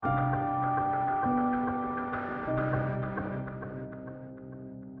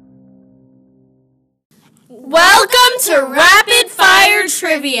to Rapid Fire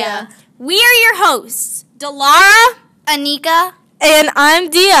Trivia. We are your hosts, Delara, Anika, and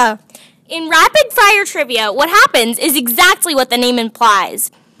I'm Dia. In Rapid Fire Trivia, what happens is exactly what the name implies.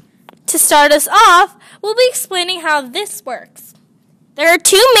 To start us off, we'll be explaining how this works. There are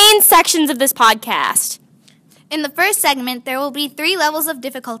two main sections of this podcast. In the first segment, there will be 3 levels of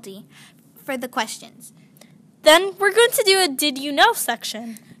difficulty for the questions. Then we're going to do a Did You Know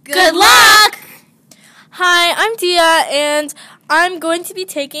section. Good luck! Hi, I'm Dia, and I'm going to be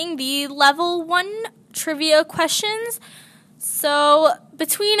taking the Level 1 trivia questions. So,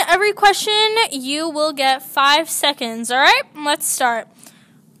 between every question, you will get 5 seconds, alright? Let's start.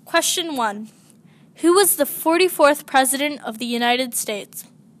 Question 1. Who was the 44th President of the United States?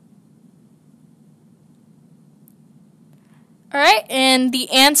 Alright, and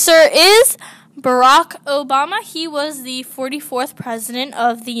the answer is Barack Obama. He was the 44th President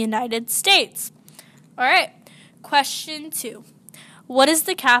of the United States. Alright, question 2. What is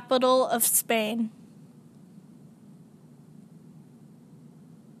the capital of Spain?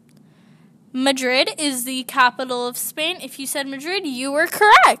 Madrid is the capital of Spain. If you said Madrid, you were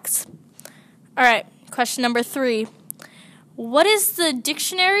correct. Alright, question number 3. What is the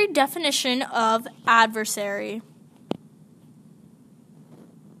dictionary definition of adversary?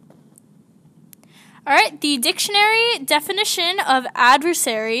 Alright, the dictionary definition of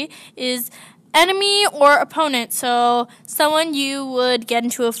adversary is enemy or opponent. So, someone you would get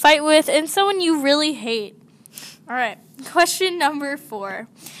into a fight with and someone you really hate. Alright, question number 4.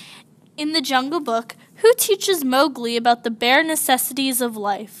 In the Jungle Book, who teaches Mowgli about the bare necessities of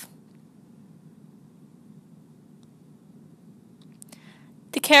life?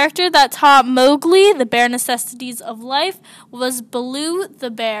 The character that taught Mowgli the bare necessities of life was Baloo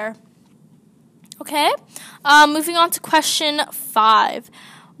the bear. Okay, moving on to question 5.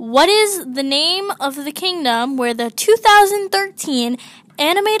 What is the name of the kingdom where the 2013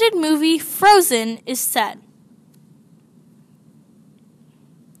 animated movie Frozen is set?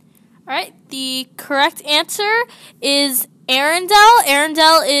 Alright, the correct answer is Arendelle.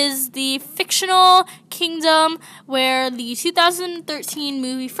 Arendelle is the fictional kingdom where the 2013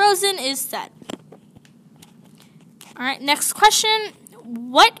 movie Frozen is set. Alright, next question.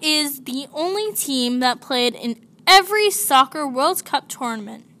 What is the only team that played in every soccer World Cup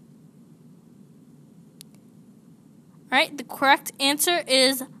tournament? Alright, the correct answer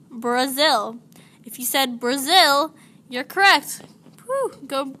is Brazil. If you said Brazil, you're correct. Whew,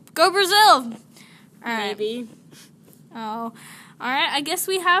 go Brazil! Alright. Maybe. Oh, alright, I guess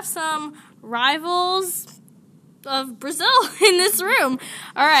we have some rivals of Brazil in this room.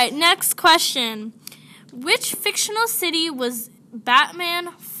 Alright, next question. Which fictional city was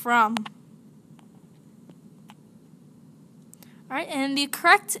Batman from? Alright, and the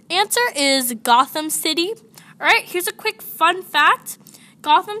correct answer is Gotham City. Alright, here's a quick fun fact.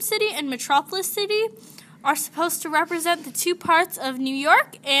 Gotham City and Metropolis City are supposed to represent the 2 parts of New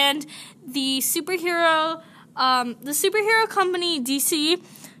York, and the superhero company DC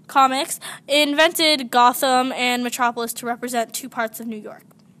Comics invented Gotham and Metropolis to represent 2 parts of New York.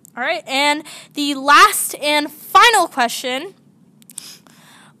 Alright, and the last and final question.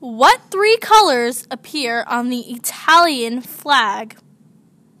 What 3 colors appear on the Italian flag?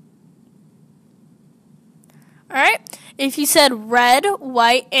 Alright, if you said red,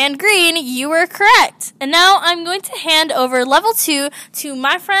 white, and green, you were correct. And now I'm going to hand over level 2 to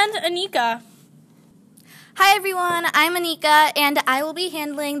my friend Anika. Hi everyone, I'm Anika, and I will be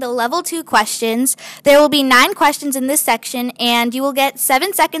handling the level 2 questions. There will be 9 questions in this section, and you will get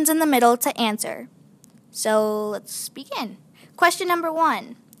 7 seconds in the middle to answer. So let's begin. Question number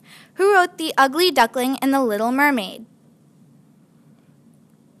 1. Who wrote The Ugly Duckling and the Little Mermaid?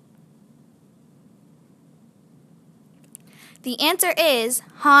 The answer is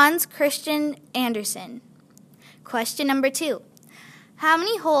Hans Christian Andersen. Question number 2. How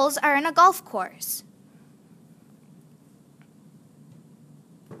many holes are in a golf course?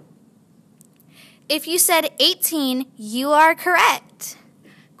 If you said 18, you are correct.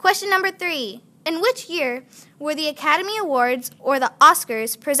 Question number 3. In which year were the Academy Awards or the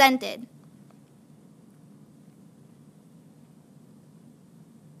Oscars presented?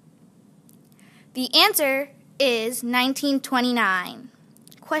 The answer is 1929.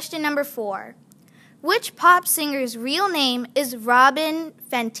 Question number 4. Which pop singer's real name is Robin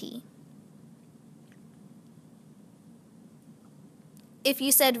Fenty? If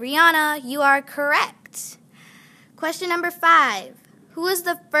you said Rihanna, you are correct. Question number 5. Who was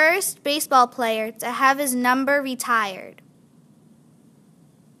the first baseball player to have his number retired?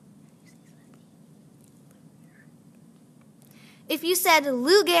 If you said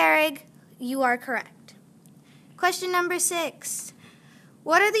Lou Gehrig, you are correct. Question number 6.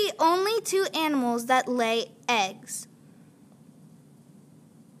 What are the only 2 animals that lay eggs?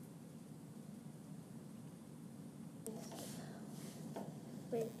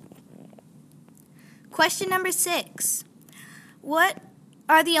 Question number 6. What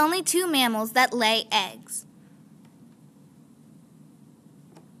are the only 2 mammals that lay eggs?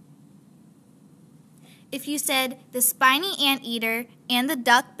 If you said the spiny anteater and the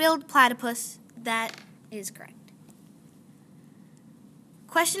duck-billed platypus, that is correct.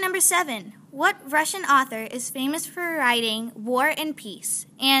 Question number 7. What Russian author is famous for writing War and Peace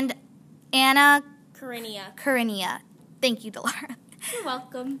and Anna Karenina? Thank you, Delara. You're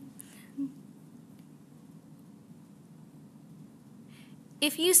welcome.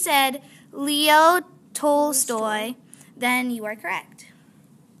 If you said Leo Tolstoy, then you are correct.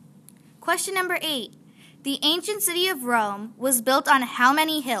 Question number 8. The ancient city of Rome was built on how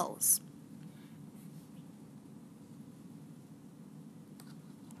many hills?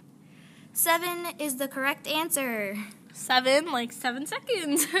 Seven is the correct answer. 7, like 7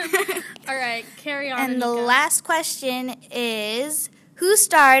 seconds. All right, carry on. And the Anika. last question is, who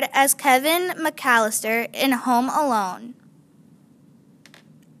starred as Kevin McAllister in Home Alone?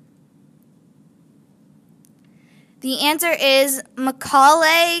 The answer is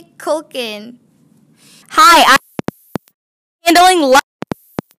Macaulay Culkin. Hi, I'm handling All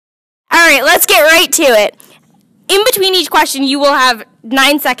right, let's get right to it. In between each question, you will have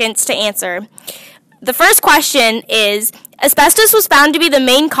 9 seconds to answer. The first question is, asbestos was found to be the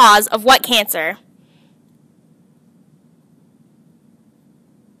main cause of what cancer?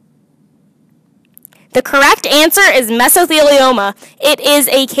 The correct answer is mesothelioma. It is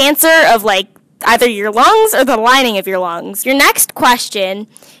a cancer of either your lungs or the lining of your lungs. Your next question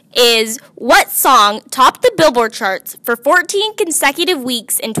is, what song topped the Billboard charts for 14 consecutive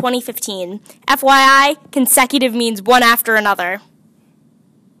weeks in 2015? FYI, consecutive means one after another.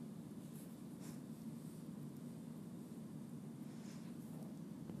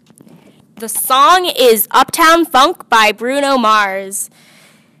 The song is Uptown Funk by Bruno Mars.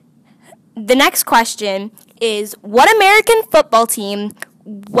 The next question is, what American football team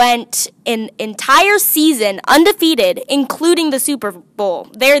went an entire season undefeated, including the Super Bowl?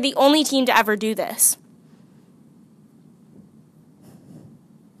 They're the only team to ever do this.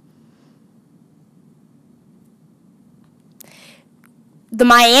 The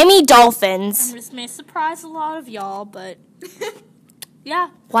Miami Dolphins. This may surprise a lot of y'all, but yeah.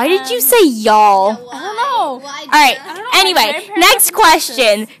 Why did you say y'all? I don't know. All right. I don't know, my Anyway, grandparents next have noticed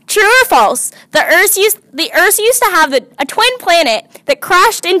question. True or false? The Earth used to have a twin planet that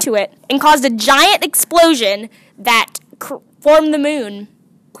crashed into it and caused a giant explosion that formed the moon.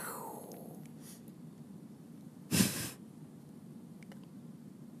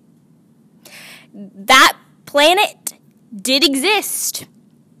 That planet did exist.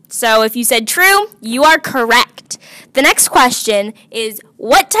 So if you said true, you are correct. The next question is,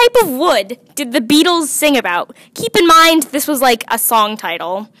 what type of wood did the Beatles sing about? Keep in mind, this was like a song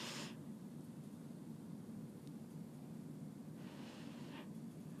title.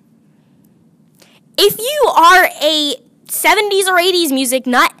 If you are a 70s or 80s music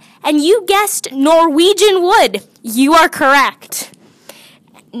nut and you guessed Norwegian wood, you are correct.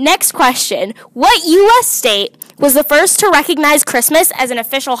 Next question, what U.S. state was the first to recognize Christmas as an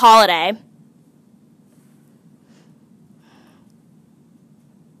official holiday?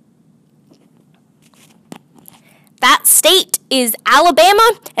 That state is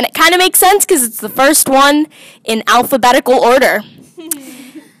Alabama, and it kind of makes sense because it's the first one in alphabetical order.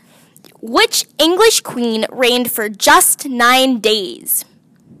 Which English queen reigned for just 9 days?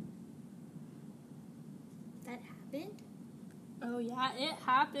 That happened? Oh yeah, it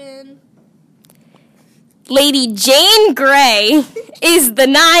happened. Lady Jane Grey is the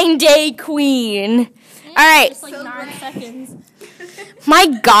 9-day queen. All right. Just like 9 seconds. My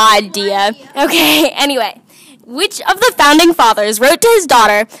God, Dia. Okay, anyway. Which of the founding fathers wrote to his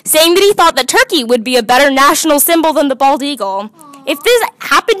daughter saying that he thought that turkey would be a better national symbol than the bald eagle? Aww. If this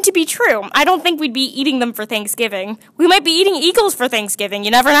happened to be true, I don't think we'd be eating them for Thanksgiving. We might be eating eagles for Thanksgiving.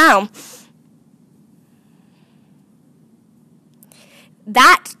 You never know.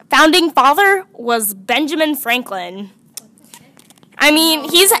 That founding father was Benjamin Franklin. I mean,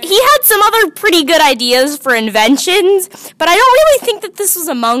 he had some other pretty good ideas for inventions, but I don't really think that this was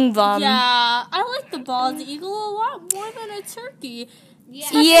among them. Yeah, I like the bald eagle a lot more than a turkey.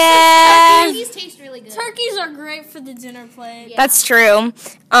 Yeah. Turkeys taste really good. Turkeys are great for the dinner plate. Yeah. That's true.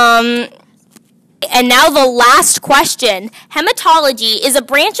 And now the last question. Hematology is a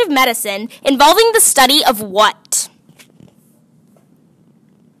branch of medicine involving the study of what?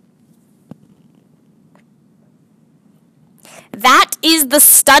 That is the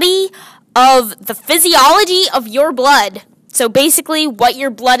study of the physiology of your blood. So basically what your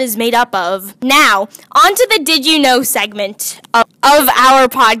blood is made up of. Now, on to the Did You Know segment of our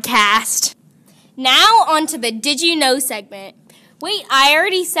podcast. Now on to the Did You Know segment. Wait, I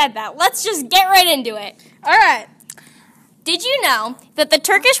already said that. Let's just get right into it. All right. Did you know that the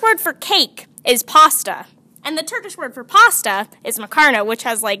Turkish word for cake is pasta? And the Turkish word for pasta is makarna, which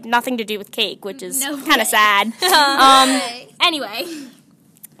has, like, nothing to do with cake, which is kind of sad. Anyway.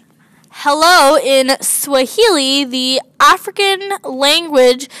 Hello in Swahili, the African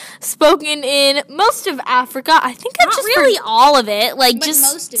language spoken in most of Africa. I think Not really all of it, like But just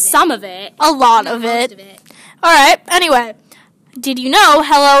most of it. some of it. a lot of it. All right. Anyway, did you know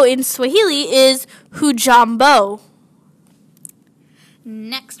hello in Swahili is hujambo?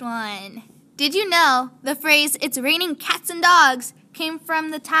 Next one. Did you know the phrase "it's raining cats and dogs" came from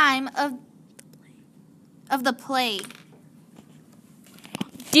the time of the plague?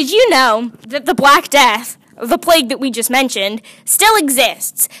 Did you know that the Black Death, the plague that we just mentioned, still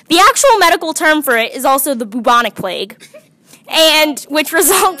exists? The actual medical term for it is also the bubonic plague, and which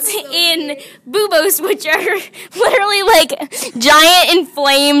results in buboes, which are literally like giant,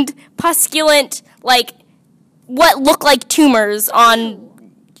 inflamed, pusculent, like what look like tumors on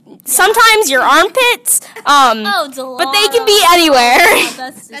sometimes your armpits. But they can be anywhere.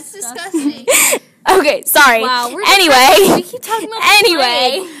 That's That's disgusting. Okay, sorry. Wow. Anyway. We keep talking about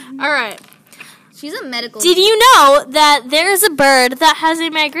Anyway. All right. She's a medical. Did you know that there is a bird that has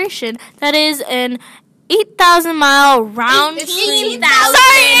a migration that is an 8,000-mile round It's trip? 18,000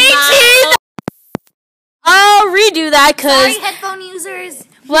 Sorry, 18,000. I'll redo that Sorry, because, headphone users.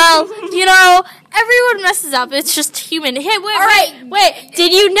 well, you know, everyone messes up. It's just human. Hey, right. wait.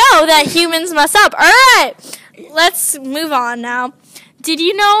 Did you know that humans mess up? All right. Let's move on now. Did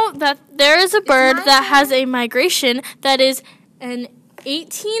you know that there is a bird that has a migration that is an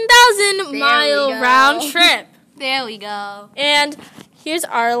 18,000-mile go. round trip? There we go. And here's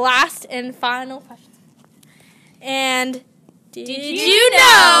our last and final question. And did you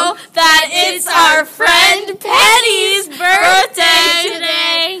know that it's our friend Penny's birthday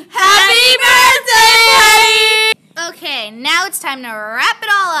today? Happy birthday, Penny! Okay, now it's time to wrap it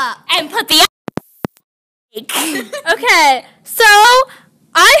all up. And put the Okay, so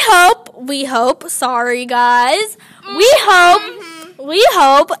we hope, sorry guys, we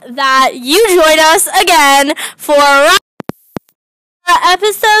hope that you join us again for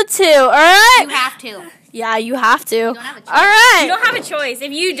episode 2, alright? You have to. Yeah, you have to. don't have a choice. Alright. You don't have a choice.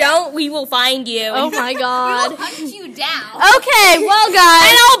 If you don't, we will find you. Oh my god. Hunt you down. Okay, well And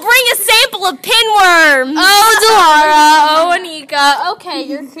guys. I'll bring a sample of pinworms. Oh, Delara. Oh, Anika. Okay,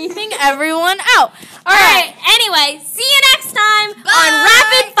 you're creeping everyone out. All right. Anyway,